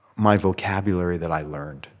vocabulary that I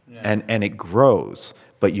learned, and it grows,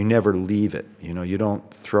 but you never leave it. You know, you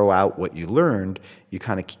don't throw out what you learned, you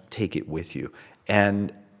kind of take it with you.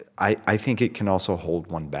 And I think it can also hold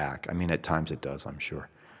one back. I mean, at times it does, I'm sure.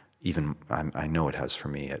 Even, I know it has for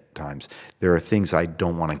me at times. There are things I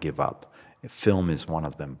don't want to give up. Film is one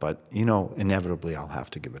of them, but, you know, inevitably I'll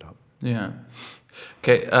have to give it up. Yeah.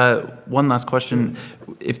 Okay, one last question.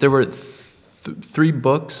 If there were three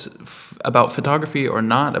books about photography or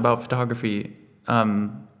not about photography,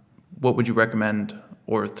 what would you recommend,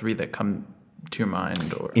 or three that come to your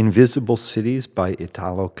mind? Or Invisible Cities by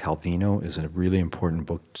Italo Calvino is a really important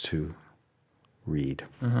book to read.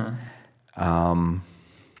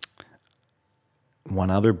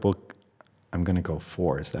 One other book I'm going to go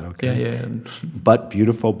for, is that okay? Yeah. But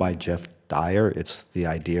Beautiful by Jeff Dyer. It's the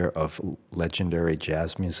idea of legendary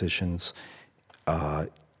jazz musicians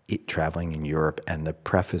traveling in Europe, and the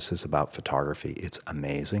preface is about photography. It's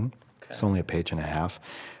amazing. Okay. It's only a page and a half.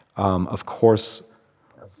 Of course,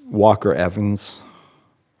 Walker Evans'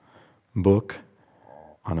 book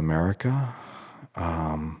on America.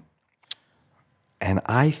 And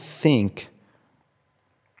I think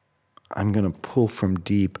I'm going to pull from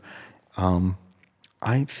deep.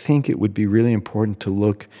 I think it would be really important to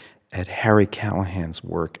look at Harry Callahan's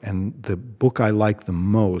work. And the book I like the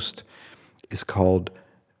most is called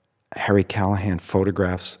Harry Callahan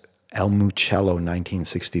Photographs El Mucello,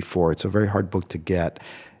 1964. It's a very hard book to get,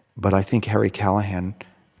 but I think Harry Callahan,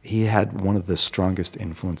 he had one of the strongest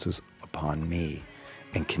influences upon me,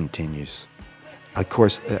 and continues. Of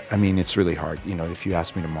course, I mean, it's really hard. You know, if you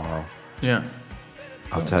ask me tomorrow, yeah,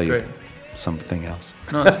 I'll tell you something else.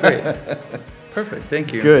 No, it's great. Perfect.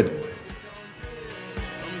 Thank you. Good.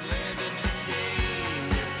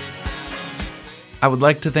 I would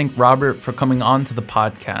like to thank Robert for coming on to the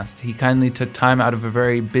podcast. He kindly took time out of a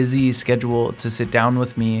very busy schedule to sit down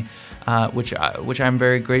with me, which I'm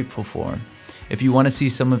very grateful for. If you want to see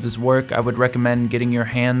some of his work, I would recommend getting your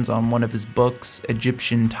hands on one of his books,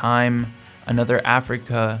 Egyptian Time, Another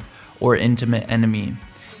Africa, or Intimate Enemy.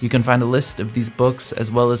 You can find a list of these books as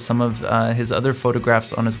well as some of his other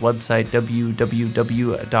photographs on his website,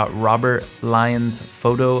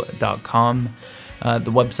 www.robertlyonsphoto.com.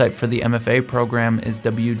 The website for the MFA program is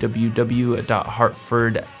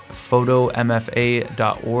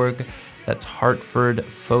www.hartfordphotomfa.org. That's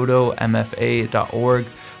hartfordphotomfa.org,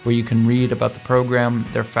 where you can read about the program,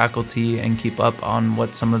 their faculty, and keep up on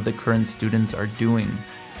what some of the current students are doing.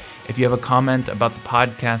 If you have a comment about the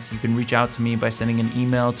podcast, you can reach out to me by sending an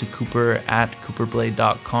email to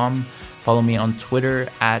cooper@cooperblade.com. Follow me on Twitter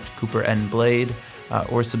 @CooperNBlade,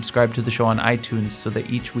 or subscribe to the show on iTunes so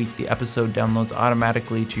that each week the episode downloads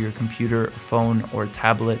automatically to your computer, phone, or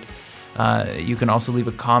tablet. You can also leave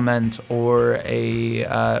a comment or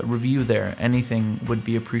a review there. Anything would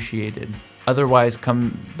be appreciated. Otherwise,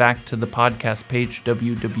 come back to the podcast page,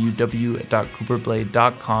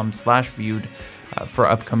 www.cooperblade.com/viewed, for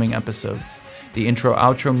upcoming episodes. The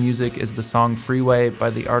intro-outro music is the song Freeway by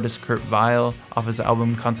the artist Kurt Vile off his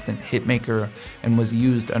album Constant Hitmaker and was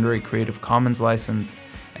used under a Creative Commons license.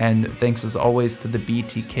 And thanks as always to the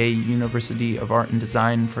BTK University of Art and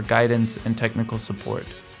Design for guidance and technical support.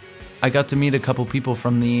 I got to meet a couple people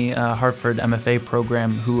from the Hartford MFA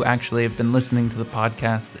program who actually have been listening to the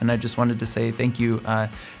podcast, and I just wanted to say thank you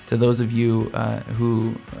to those of you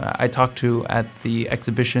who I talked to at the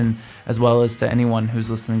exhibition, as well as to anyone who's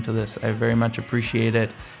listening to this. I very much appreciate it,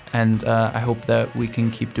 and I hope that we can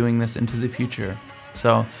keep doing this into the future.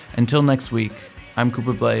 So until next week, I'm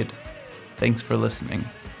Cooper Blade. Thanks for listening.